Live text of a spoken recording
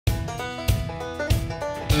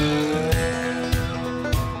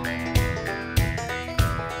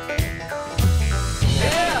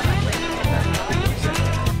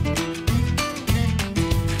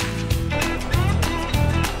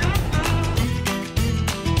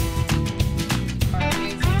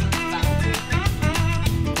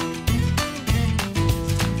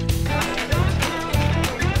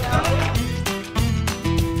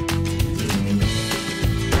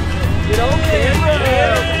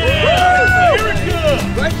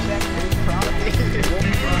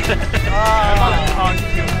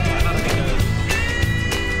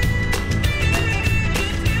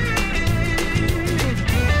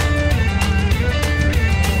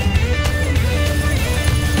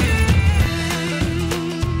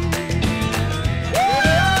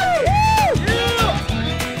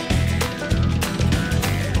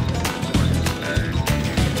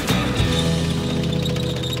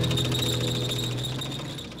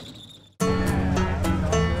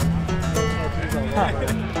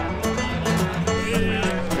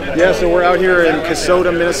Yeah, so we're out here in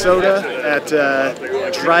Kasota, Minnesota at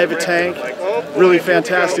Drive a Tank. Really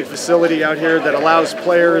fantastic facility out here that allows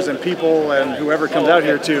players and people and whoever comes out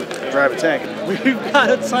here to drive a tank. We've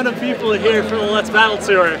got a ton of people here for the Let's Battle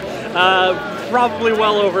Tour. Probably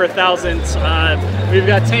well over 1,000. We've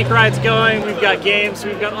got tank rides going, we've got games,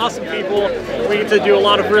 we've got awesome people. We get to do a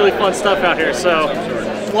lot of really fun stuff out here, so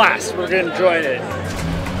blast, we're going to enjoy it.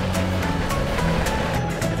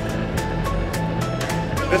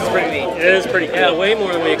 This is pretty neat. It is pretty cool. Yeah, way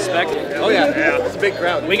more than we expected. Oh yeah, it's a big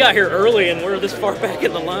crowd. We got here early and we're this far back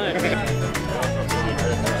in the line.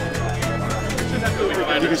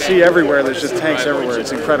 You can see everywhere, there's just tanks everywhere.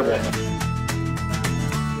 It's incredible.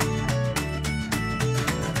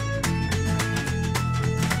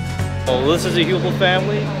 Well, this is a Hubel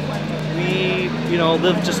family. We,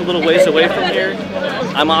 live just a little ways away from here.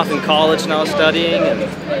 I'm off in college now studying, and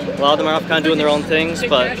a lot of them are off kind of doing their own things,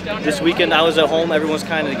 but this weekend I was at home, everyone's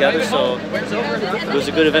kind of together, so it was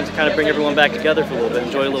a good event to kind of bring everyone back together for a little bit,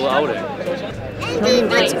 enjoy a little outing. And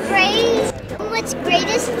what's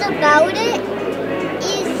greatest about it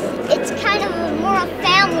is it's kind of more a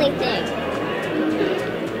family thing.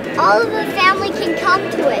 All of the family can come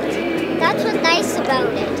to it. That's what's nice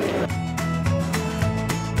about it.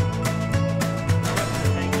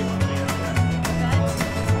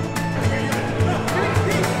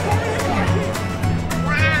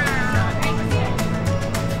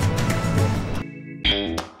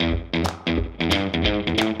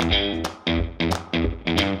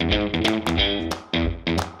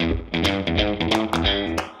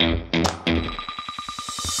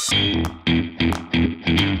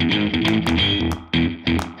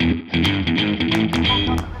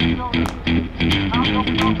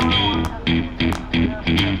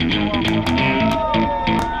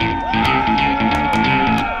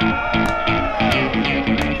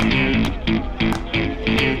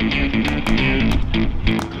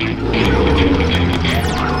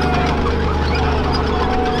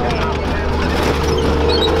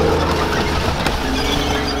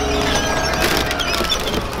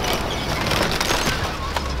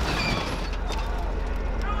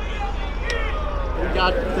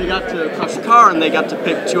 They got to crush the car and they got to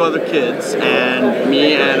pick 2 other kids, and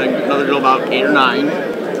me and another girl about 8 or 9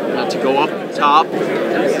 got to go up top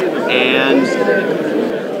and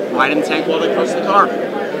ride in the tank while they crushed the car.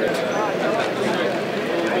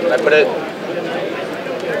 I put it.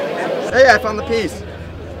 Hey, I found the piece.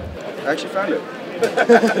 I actually found it.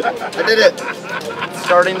 I did it.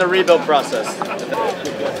 Starting the rebuild process.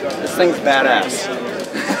 This thing's badass.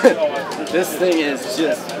 This thing is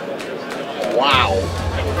just wow.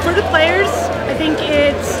 For the players, I think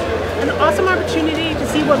it's an awesome opportunity to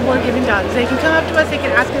see what Wargaming does. They can come up to us, they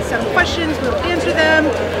can ask us some questions, we'll answer them.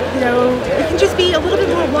 It can just be a little bit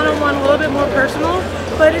more one-on-one, a little bit more personal,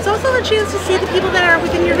 but it's also a chance to see the people that are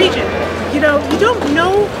within your region. You don't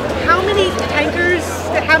know how many tankers,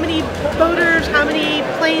 how many boaters, how many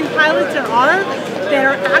plane pilots there are that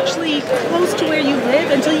are actually close to where you live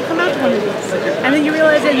until you come out to one of these. And then you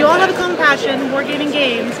realize that you all have a common passion, Wargaming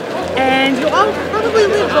games, and you all probably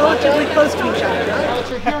live relatively close to each other.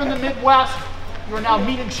 You're here in the Midwest, you are now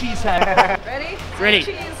meat and cheese head. Ready?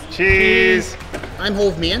 Ready. Cheese! I'm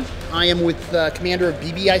Hove Man. I am with commander of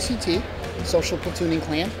BBICT, Social Platooning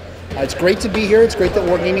Clan. It's great to be here. It's great that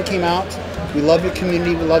Wargaming came out. We love your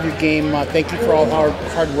community. We love your game. Thank you for all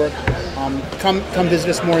hard work. Come visit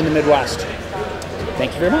us more in the Midwest.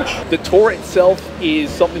 Thank you very much. The tour itself is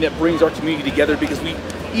something that brings our community together because we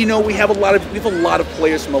have a lot of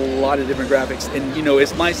players from a lot of different graphics, and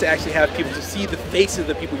it's nice to actually have people to see the faces of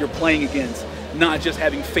the people you're playing against, not just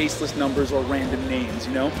having faceless numbers or random names.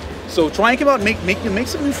 So try and come out and make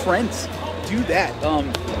some new friends. Do that,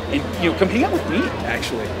 and come hang out with me.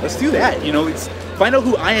 Actually, let's do that. Find out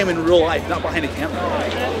who I am in real life, not behind a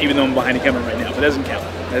camera. Even though I'm behind a camera right now, but that doesn't count.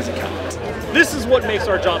 That doesn't count. This is what makes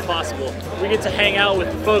our job possible. We get to hang out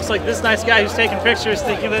with folks like this nice guy who's taking pictures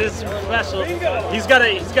thinking that it's special. He's got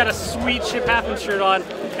a sweet Ship Happens shirt on,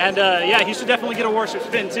 and yeah, he should definitely get a Warship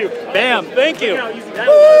spin too. Bam! Thank you.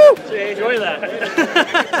 Woo! Enjoy that.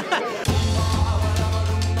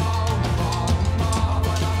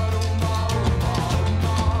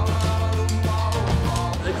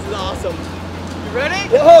 This is awesome. You ready?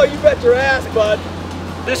 Oh, you bet your ass, bud.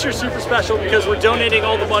 This year's super special because we're donating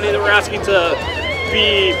all the money that we're asking to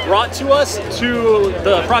be brought to us to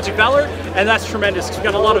the Project Valor, and that's tremendous because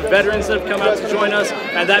we've got a lot of veterans that have come out to join us,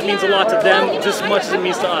 and that means a lot to them just as much as it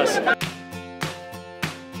means to us.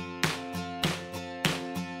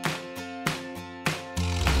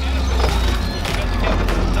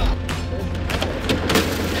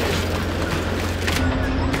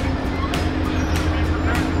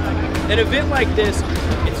 an event like this,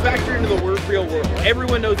 it's factored into the real world.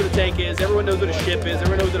 Everyone knows what a tank is, everyone knows what a ship is,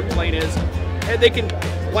 everyone knows what a plane is, and they can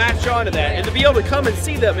latch onto that. And to be able to come and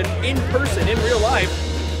see them in person, in real life,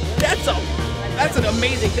 that's an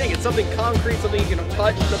amazing thing. It's something concrete, something you can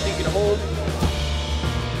touch, something you can hold.